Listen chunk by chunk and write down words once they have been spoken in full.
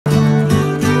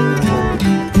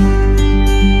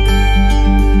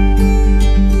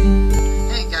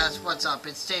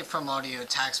It's Dave from Audio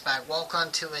Tax Back.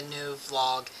 Welcome to a new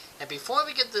vlog. And before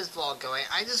we get this vlog going,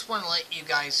 I just want to let you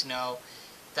guys know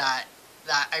that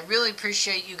I really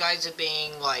appreciate you guys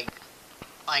being like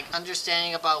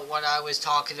understanding about what I was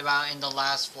talking about in the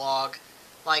last vlog.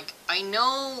 Like, I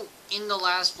know in the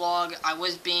last vlog I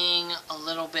was being a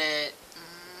little bit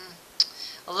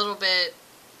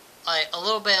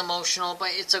emotional, but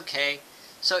it's okay.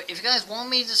 So if you guys want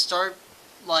me to start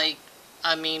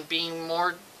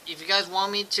if you guys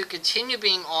want me to continue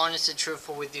being honest and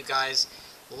truthful with you guys,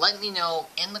 let me know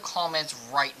in the comments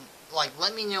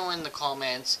let me know in the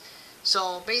comments.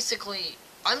 So basically,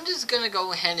 I'm just gonna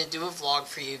go ahead and do a vlog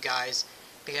for you guys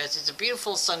because it's a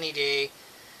beautiful sunny day,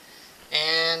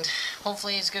 and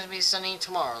hopefully it's gonna be sunny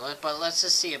tomorrow, but let's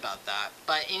just see about that.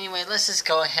 But anyway, let's just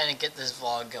go ahead and get this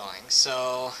vlog going.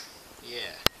 So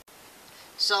yeah.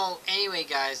 So anyway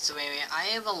guys, I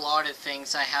have a lot of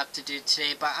things I have to do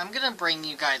today, but I'm gonna bring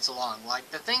you guys along.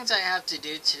 Like, the things I have to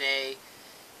do today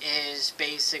is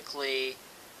basically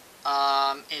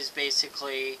that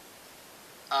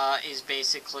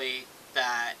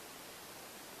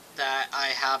I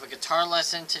have a guitar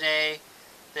lesson today.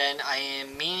 Then I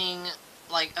am meeting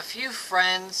a few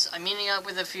friends. I'm meeting up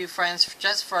with a few friends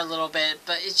just for a little bit,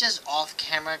 but it's just off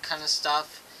camera kind of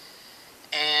stuff.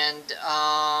 And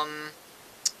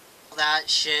that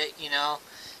shit, you know.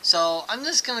 So I'm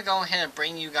just gonna go ahead and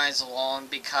bring you guys along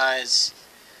because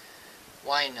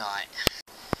why not?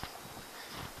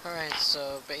 Alright,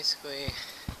 so basically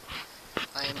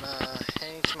I'm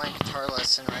heading to my guitar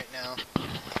lesson right now,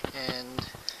 and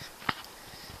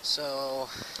so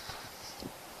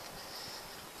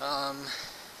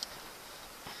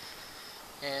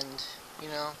and you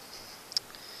know,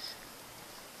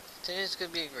 today's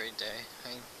gonna be a great day,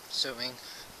 I'm assuming.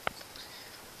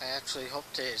 I actually hope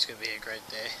today's gonna be a great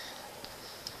day.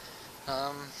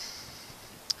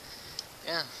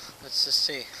 Yeah, let's just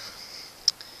see.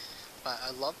 But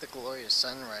I love the glorious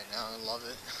sun right now, I love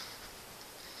it.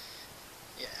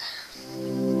 Yeah.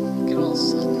 Look at all the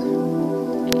sun.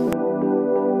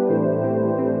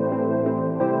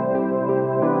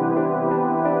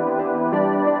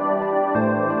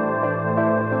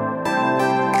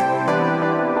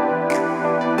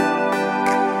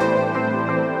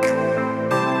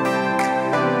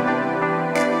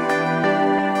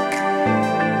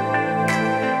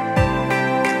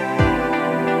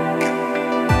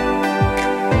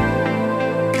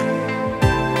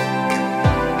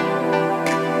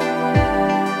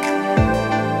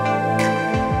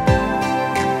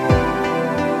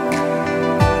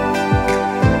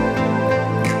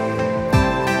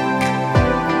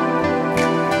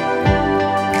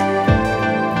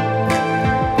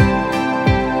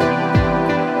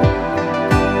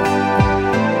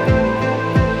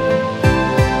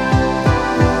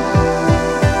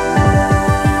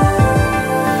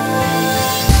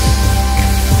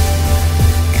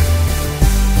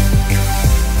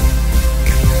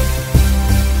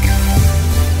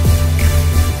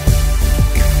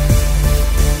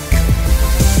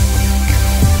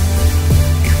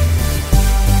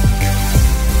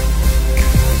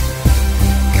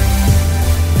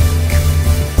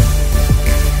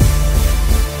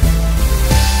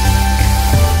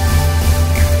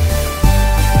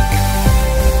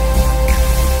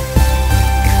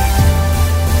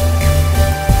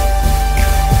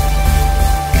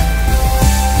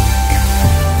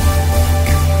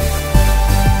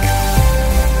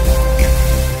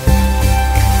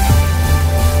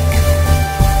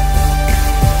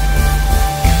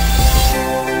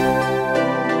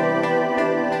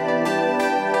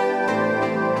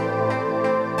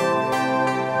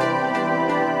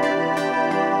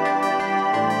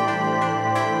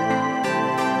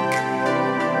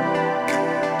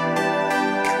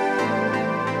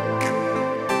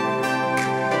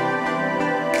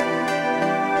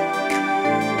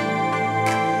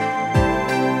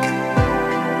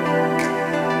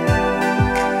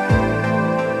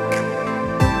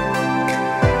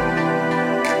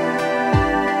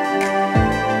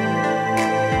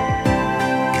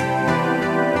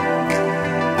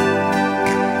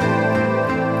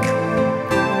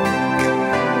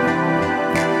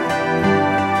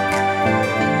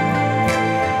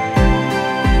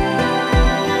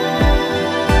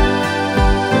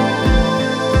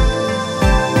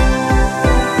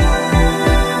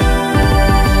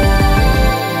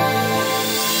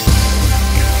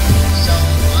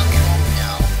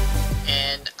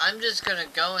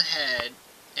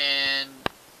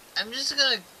 I'm just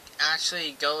gonna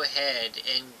actually go ahead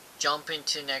and jump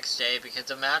into next day because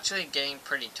I'm actually getting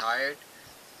pretty tired.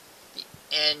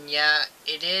 And yeah,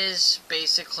 it is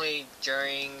basically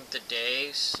during the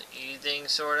day, evening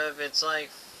sort of. It's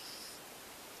like,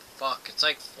 fuck, it's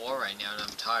like 4 right now and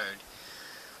I'm tired.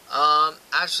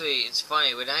 Actually, it's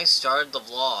funny, when I started this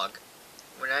vlog,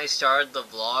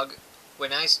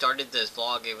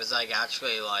 it was like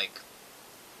actually like,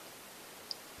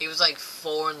 it was like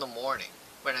 4 in the morning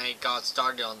when I got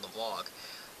started on the vlog.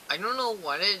 I don't know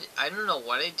what I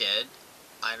did.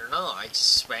 I don't know. I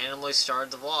just randomly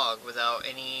started the vlog without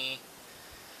any.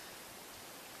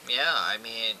 Yeah, I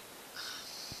mean,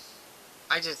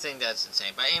 I just think that's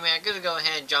insane. But anyway, I'm gonna go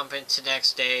ahead and jump into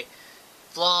next day.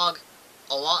 Vlog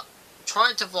a lot.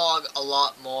 Trying to vlog a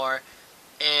lot more,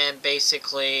 and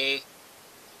basically,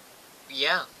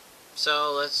 yeah.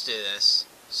 So let's do this.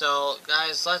 So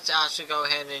guys, let's actually go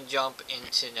ahead and jump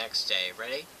into next day.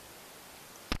 Ready?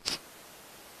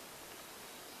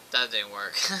 That didn't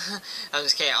work. I'm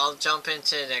just kidding. I'll jump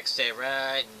into the next day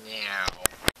right now.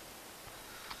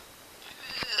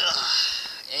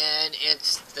 And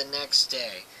it's the next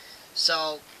day.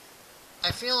 So,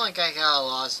 I feel like I got a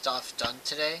lot of stuff done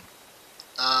today.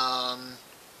 I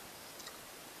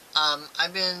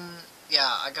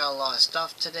got a lot of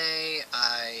stuff today.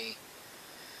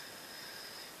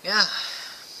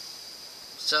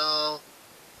 So,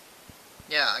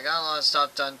 yeah, I got a lot of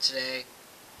stuff done today.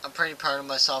 I'm pretty proud of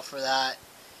myself for that.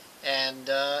 And,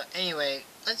 anyway,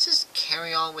 let's just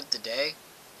carry on with the day.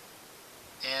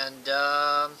 And,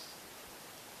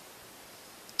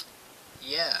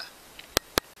 yeah.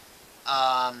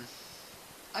 I'm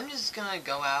just gonna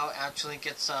go out, actually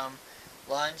get some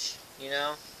lunch, you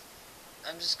know?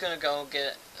 I'm just gonna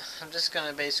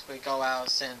basically go out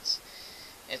since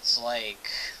it's like,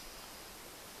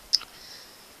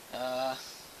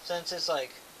 since it's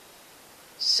like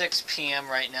 6 p.m.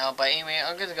 right now. But anyway,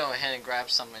 I'm gonna go ahead and grab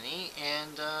something to eat,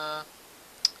 and,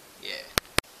 yeah.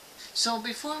 So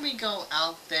before we go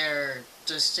out there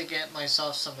just to get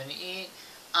myself something to eat,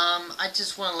 I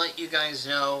just want to let you guys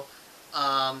know,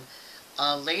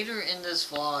 later in this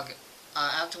vlog,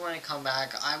 after when I come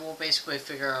back, I will basically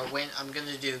figure out when I'm going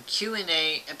to do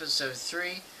Q&A episode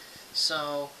 3.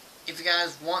 So, if you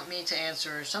guys want me to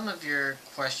answer some of your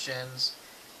questions,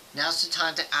 now's the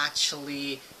time to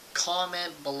actually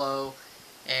comment below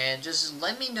and just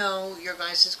let me know your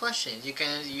guys' questions. You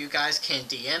guys can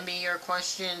DM me your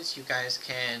questions. You guys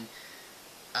can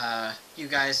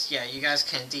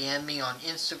DM me on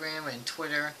Instagram and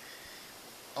Twitter.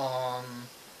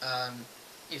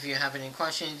 If you have any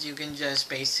questions, you can just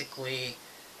basically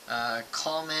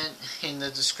comment in the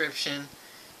description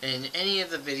in any of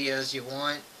the videos you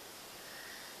want.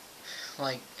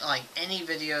 Like any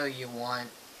video you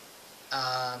want.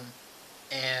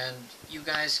 And you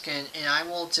guys can, and I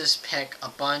will just pick a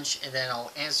bunch and then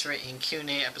I'll answer it in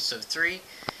Q&A episode 3.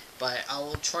 But I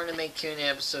will try to make Q&A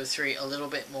episode 3 a little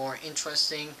bit more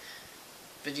interesting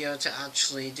video to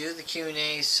actually do the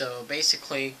Q&A. So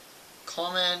basically,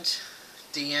 comment,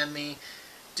 DM me,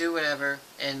 do whatever,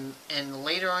 and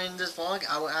later on in this vlog,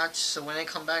 I will so when I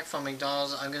come back from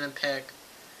McDonald's, I'm gonna pick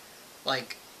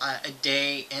like a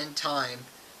day and time.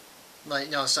 Like,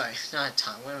 no, sorry, not a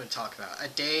time. What am I talking about? A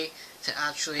day to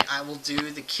actually, I will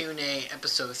do the Q&A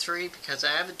episode 3 because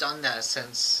I haven't done that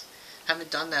since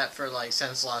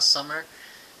last summer.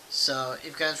 So if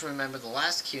you guys remember, the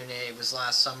last Q&A was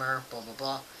last summer. Blah blah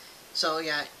blah. So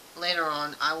yeah, later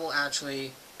on I will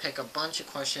actually pick a bunch of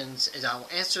questions and I will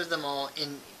answer them all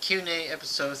in Q&A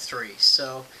episode 3.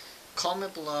 So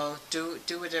comment below, do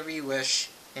whatever you wish,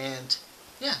 and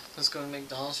yeah, let's go to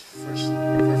McDonald's for food.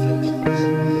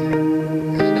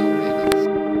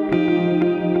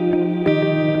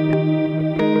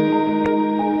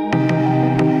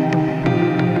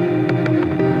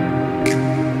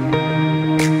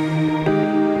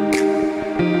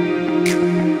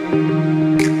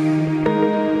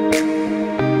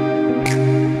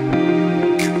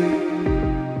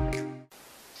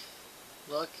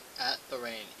 Look at the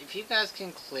rain. If you guys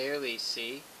can clearly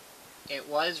see, it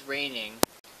was raining.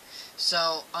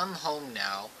 So I'm home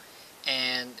now,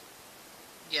 and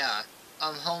yeah,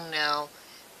 I'm home now,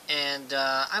 and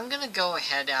I'm gonna go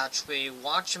ahead actually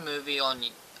watch a movie on.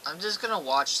 I'm just gonna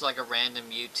watch like a random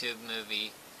YouTube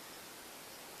movie.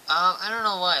 I don't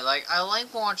know why. Like, I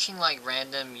like watching like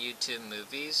random YouTube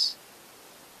movies.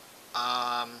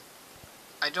 I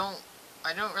don't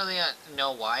really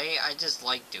know why. I just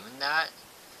like doing that.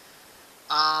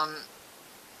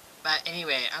 But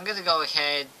anyway, I'm gonna go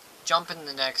ahead, jump in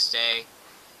the next day,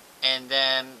 and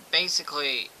then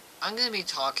basically, I'm gonna be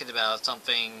talking about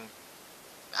something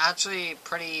actually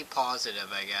pretty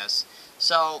positive, I guess.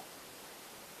 So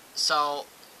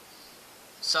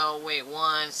wait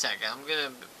 1 second. I'm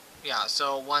gonna yeah,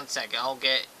 so 1 second. I'll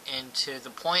get into the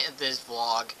point of this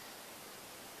vlog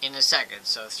in a second.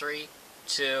 So 3,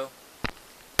 2,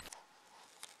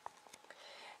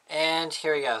 and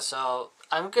here we go. So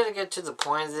I'm gonna get to the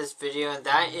point of this video, and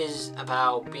that is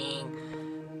about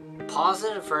being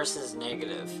positive versus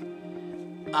negative.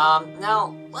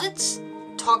 Now let's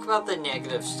talk about the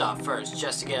negative stuff first,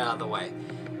 just to get out of the way.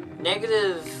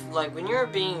 Negative, like when you're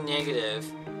being negative,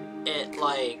 it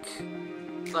like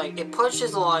it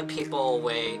pushes a lot of people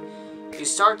away. You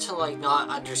start to like not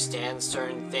understand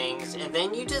certain things, and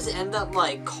then you just end up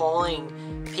like calling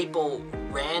people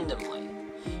randomly,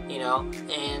 you know.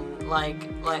 And like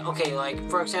okay, like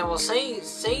for example, say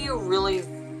you really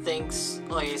thinks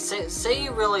like say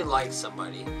you really like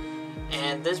somebody,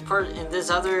 and this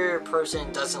other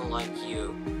person doesn't like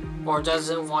you, or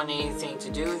doesn't want anything to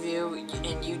do with you,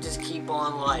 and you just keep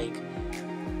on like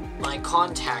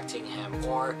contacting him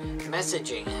or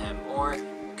messaging him or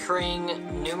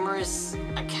creating numerous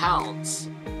accounts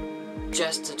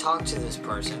just to talk to this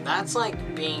person. That's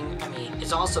like being, I mean,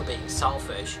 it's also being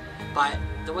selfish, but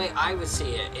the way I would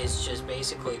see it is just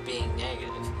basically being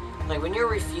negative. Like when you're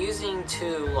refusing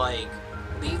to like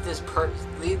leave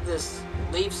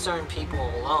certain people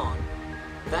alone,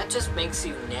 that just makes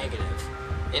you negative.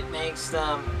 It makes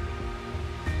them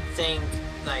think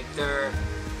like they're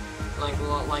like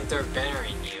they're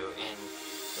bettering you, and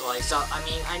like, so I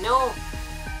mean, I know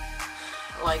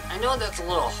that's a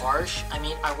little harsh. I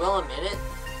mean, I will admit it.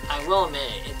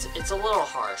 It's a little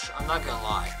harsh. I'm not gonna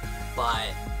lie,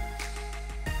 but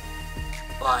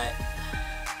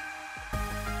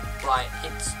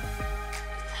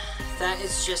that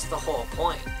is just the whole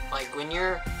point. Like when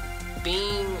you're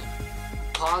being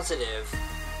positive,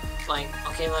 like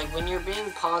okay, like when you're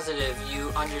being positive, you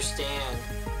understand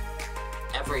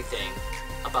everything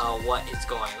about what is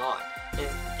going on.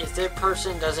 If this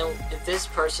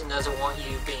person doesn't want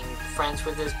you being friends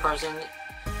with this person,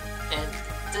 and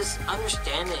just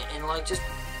understand it and like just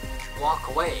walk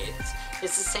away.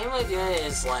 It's the same idea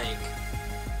as like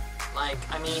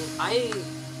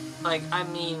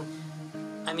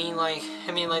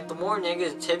the more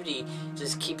negativity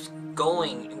just keeps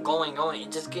going and going.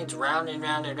 It just gets round and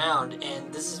round and round,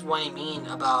 and this is what I mean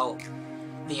about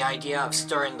the idea of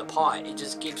stirring the pot. It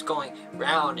just keeps going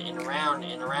round and round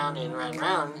and round and round and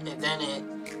round, and then it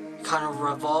kind of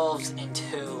revolves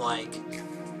into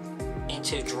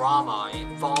drama.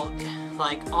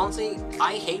 Like honestly,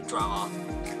 I hate drama.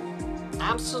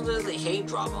 Absolutely hate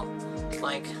drama.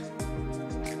 Like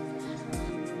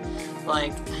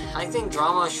I think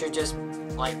drama should just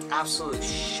like absolutely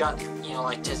shut up,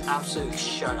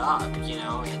 you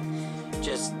know, and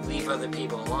just leave other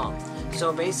people alone.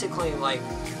 So basically, like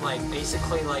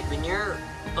when you're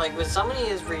when somebody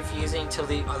is refusing to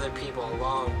leave other people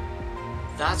alone,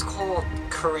 that's called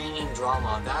creating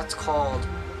drama. That's called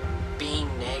being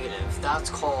negative. That's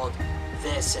called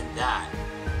this and that,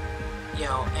 you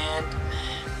know. And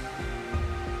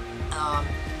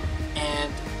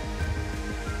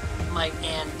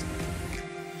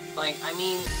I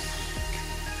mean,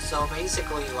 so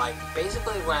basically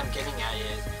what I'm getting at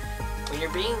is when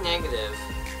you're being negative,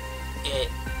 it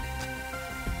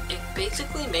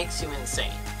basically makes you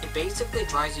insane. It basically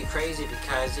drives you crazy,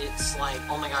 because it's like,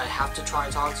 oh my god, I have to try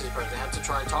to talk to this person. I have to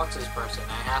try to talk to this person.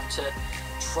 I have to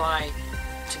try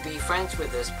to be friends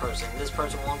with this person. This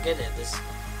person won't get it.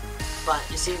 But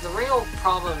you see, the real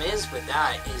problem is with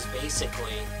that is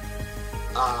basically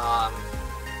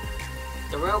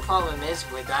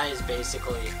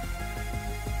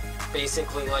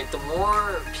like the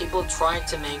more people try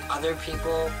to make other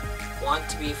people want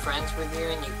to be friends with you,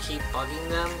 and you keep bugging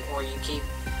them, or you keep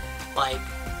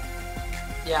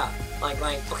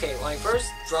first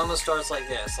drama starts like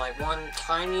this, like one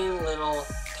tiny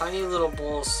little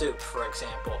bowl of soup, for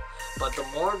example. But the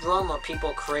more drama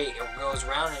people create, it goes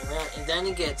round and round, and then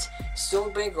it gets so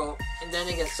bigger, and then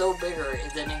it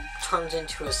turns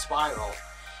into a spiral,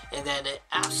 and then it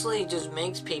absolutely just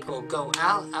makes people go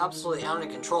absolutely out of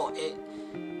control.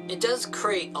 It does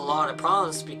create a lot of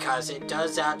problems, because it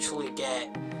does actually it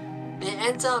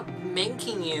ends up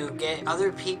making you get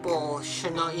other people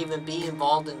should not even be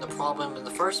involved in the problem in the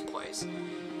first place.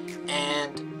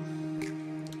 And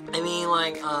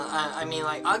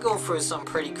I go through some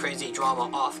pretty crazy drama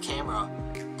off camera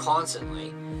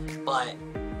constantly, but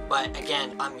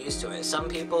again, I'm used to it. Some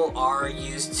people are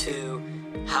used to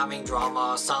having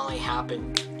drama suddenly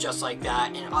happen just like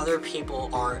that, and other people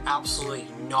are absolutely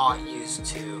not used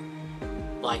to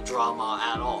like drama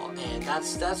at all, and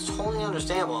that's totally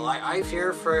understandable. Like I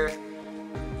fear for,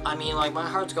 my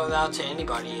heart goes out to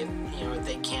anybody if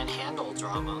they can't handle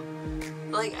drama.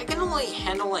 like, I can only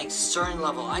handle, like, certain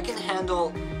level. I can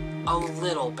handle a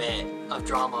little bit of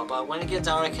drama, but when it gets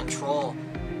out of control,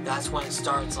 that's when it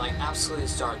starts, like, absolutely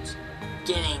starts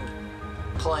getting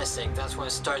plastic. That's when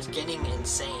it starts getting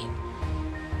insane.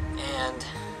 And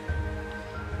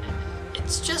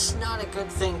it's just not a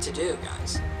good thing to do,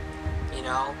 guys. You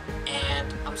know?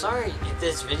 And I'm sorry if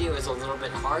this video is a little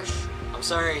bit harsh. I'm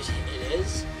sorry it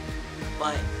is.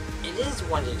 But it is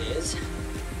what it is.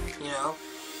 You know?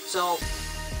 So,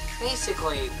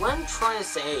 basically, what I'm trying to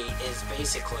say is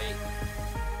basically,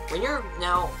 when you're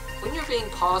being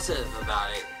positive about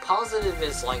it, positive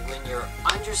is like when you're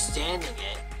understanding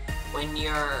it, when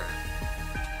you're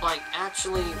like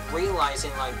actually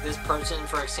realizing like this person,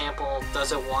 for example,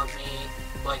 doesn't want to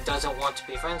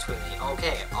be friends with me.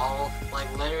 Okay, I'll like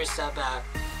literally step back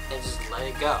and just let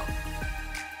it go.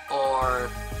 Or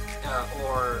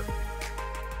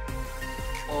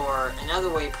another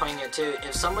way of putting it too,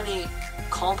 if somebody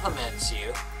compliments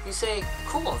you, you say,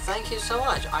 cool, thank you so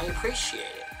much, I appreciate it.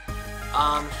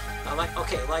 Like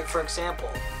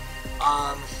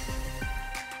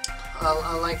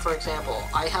for example,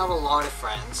 I have a lot of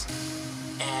friends,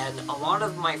 and a lot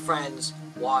of my friends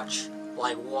watch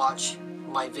my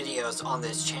videos on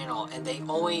this channel, and they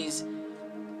always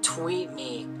tweet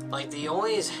me, like they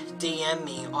always DM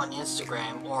me on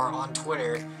Instagram or on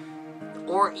Twitter,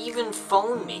 or even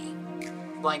phone me.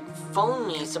 Like,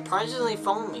 surprisingly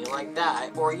phone me like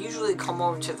that, or usually come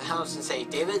over to the house and say,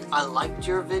 David, I liked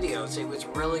your videos, it was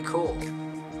really cool.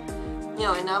 You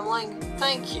know, and I'm like,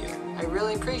 thank you, I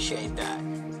really appreciate that.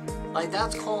 Like,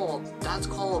 that's called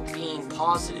being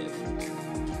positive.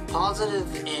 Positive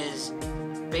is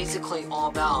basically all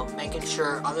about making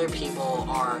sure other people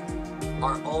are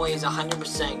always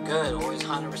 100% good, always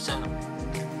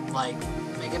 100% like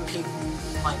making people,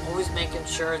 like always making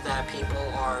sure that people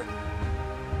are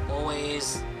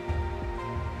always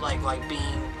like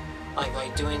being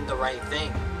like doing the right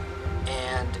thing.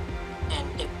 And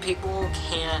if people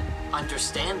can't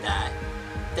understand that,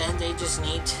 then they just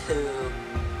need to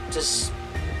just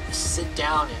sit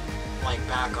down and like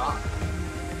back up,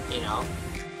 you know.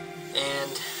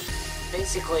 And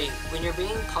basically, when you're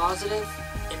being positive,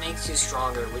 it makes you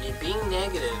stronger. When you're being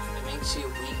negative, it makes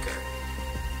you weaker.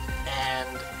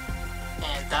 And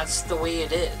that's the way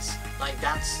it is. Like,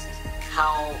 that's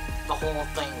how the whole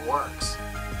thing works.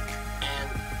 And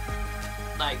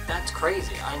like, that's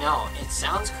crazy, I know. It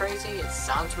sounds crazy, it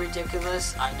sounds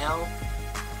ridiculous, I know.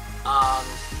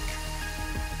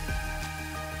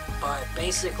 But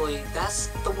basically, that's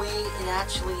the way it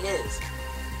actually is.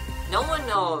 No one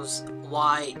knows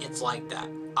why it's like that.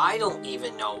 I don't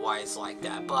even know why it's like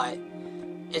that, but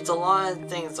it's a lot of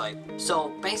things like...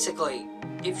 So basically,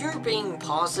 if you're being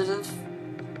positive,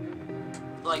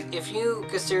 like if you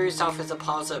consider yourself as a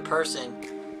positive person,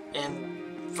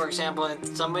 and for example,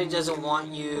 if somebody doesn't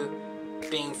want you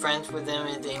being friends with them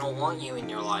and they don't want you in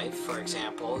your life, for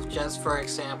example, just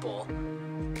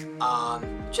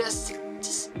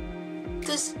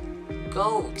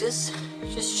go, just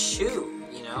shoot,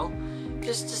 you know,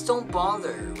 just don't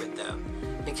bother with them,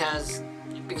 because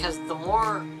the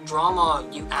more drama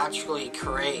you actually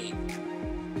create,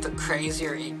 the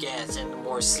crazier it gets and the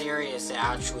more serious it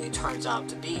actually turns out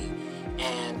to be,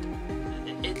 and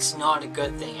it's not a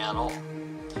good thing at all.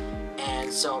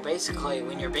 And so basically,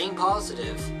 when you're being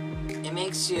positive, it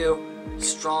makes you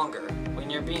stronger. When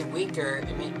you're being weaker,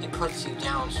 it puts you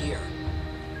down here.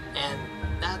 And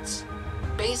that's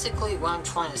basically what I'm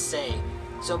trying to say.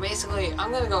 So basically,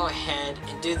 I'm gonna go ahead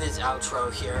and do this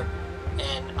outro here.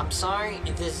 And I'm sorry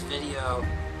if this video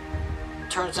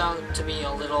turns out to be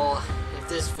if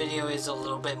this video is a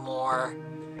little bit more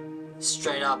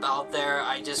straight up out there.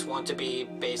 I just want to be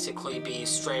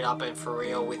straight up and for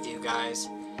real with you guys.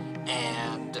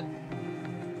 And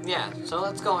yeah, so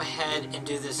let's go ahead and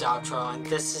do this outro. And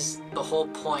this is the whole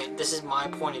point. This is my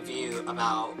point of view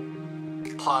about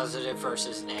positive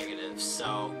versus negative.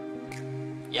 So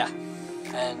yeah,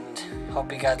 and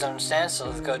hope you guys understand. So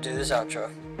let's go do this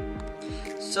outro.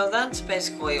 So that's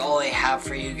basically all I have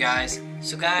for you guys.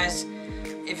 So guys,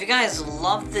 if you guys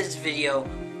love this video,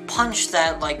 punch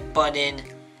that like button,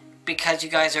 because you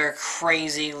guys are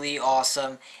crazily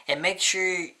awesome. And make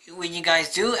sure when you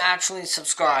guys do actually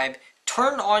subscribe,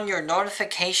 turn on your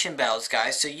notification bells,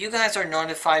 guys, so you guys are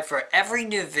notified for every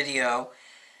new video.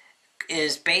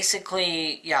 Is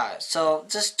basically, yeah, so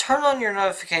just turn on your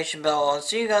notification bell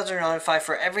so you guys are notified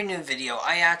for every new video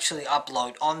I actually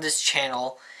upload on this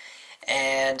channel.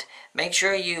 And make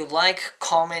sure you like,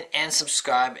 comment, and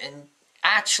subscribe, and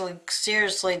actually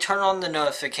seriously turn on the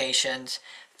notifications.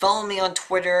 Follow me on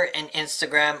Twitter and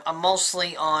Instagram. I'm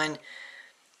mostly on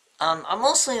I'm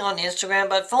mostly on Instagram,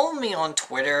 but follow me on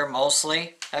Twitter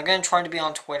mostly. I'm going to try to be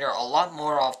on Twitter a lot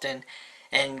more often.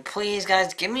 And please,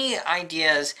 guys, give me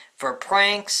ideas for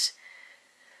pranks,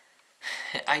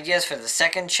 ideas for the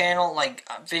second channel, like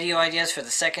video ideas for the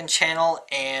second channel,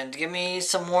 and give me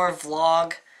some more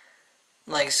vlog,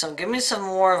 give me some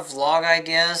more vlog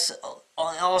ideas,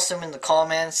 also in the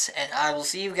comments, and I will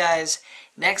see you guys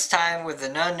next time with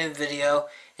another new video,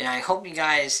 and I hope you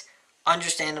guys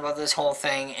understand about this whole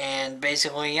thing, and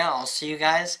basically, yeah, I'll see you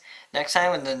guys next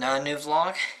time with another new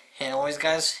vlog, and always,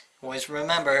 guys, always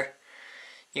remember,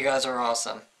 you guys are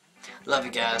awesome. Love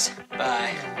you guys.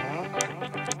 Bye.